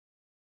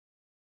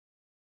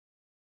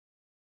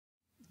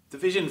The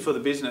vision for the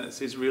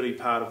business is really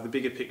part of the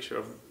bigger picture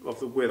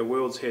of where the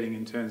world's heading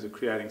in terms of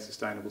creating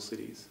sustainable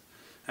cities.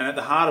 And at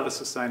the heart of a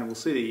sustainable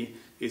city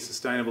is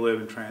sustainable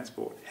urban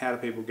transport. How do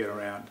people get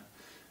around?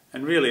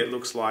 And really it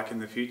looks like in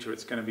the future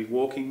it's going to be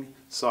walking,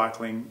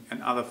 cycling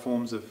and other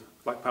forms of,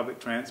 like public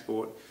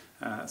transport,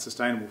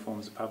 sustainable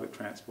forms of public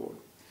transport.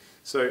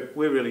 So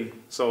we're really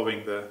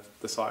solving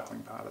the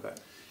cycling part of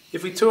that.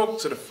 If we talk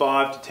sort of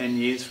 5 to 10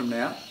 years from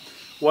now,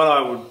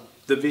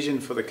 the vision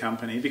for the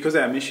company, because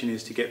our mission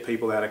is to get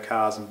people out of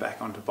cars and back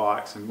onto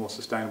bikes and more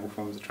sustainable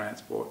forms of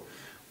transport,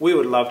 we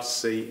would love to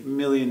see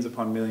millions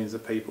upon millions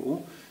of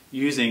people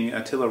using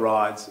Attila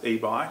Ride's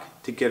e-bike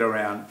to get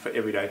around for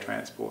everyday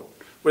transport.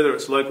 Whether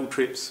it's local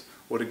trips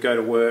or to go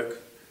to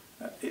work,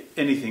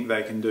 anything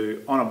they can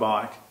do on a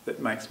bike that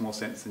makes more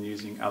sense than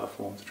using other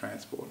forms of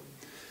transport.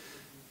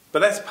 But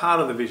that's part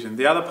of the vision.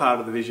 The other part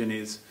of the vision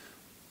is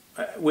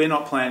we're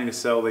not planning to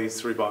sell these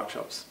through bike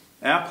shops.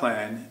 Our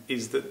plan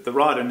is that the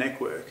rider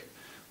network,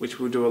 which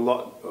we'll do a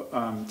lot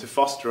to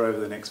foster over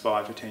the next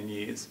 5 to 10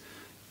 years,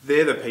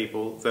 they're the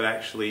people that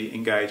actually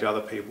engage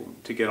other people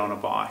to get on a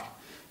bike.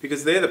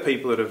 Because they're the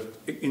people that have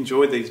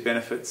enjoyed these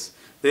benefits,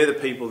 they're the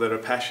people that are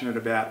passionate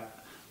about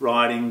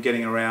riding,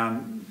 getting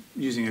around,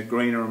 using a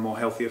greener and more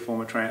healthier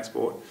form of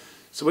transport.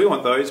 So we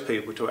want those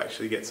people to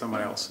actually get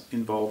someone else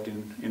involved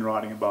in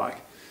riding a bike.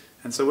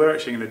 And so we're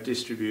actually going to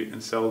distribute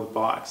and sell the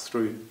bikes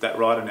through that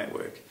rider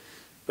network.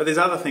 But there's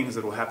other things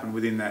that will happen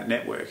within that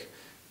network.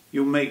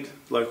 You'll meet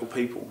local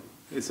people.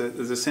 There's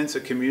a sense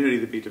of community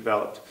to be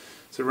developed.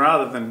 So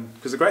rather than,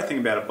 because the great thing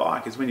about a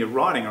bike is when you're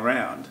riding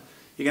around,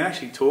 you can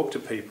actually talk to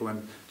people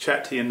and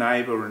chat to your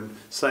neighbour and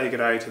say good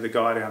day to the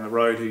guy down the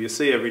road who you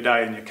see every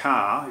day in your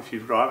car, if you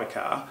drive a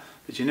car,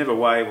 but you never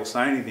wave or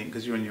say anything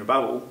because you're in your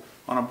bubble.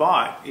 On a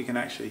bike, you can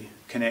actually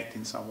connect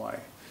in some way.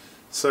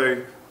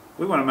 So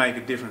we want to make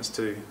a difference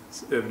to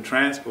urban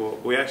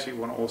transport. We actually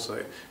want to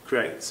also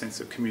create a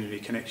sense of community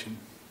connection.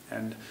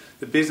 And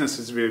the business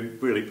is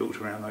really built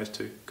around those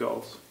two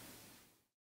goals.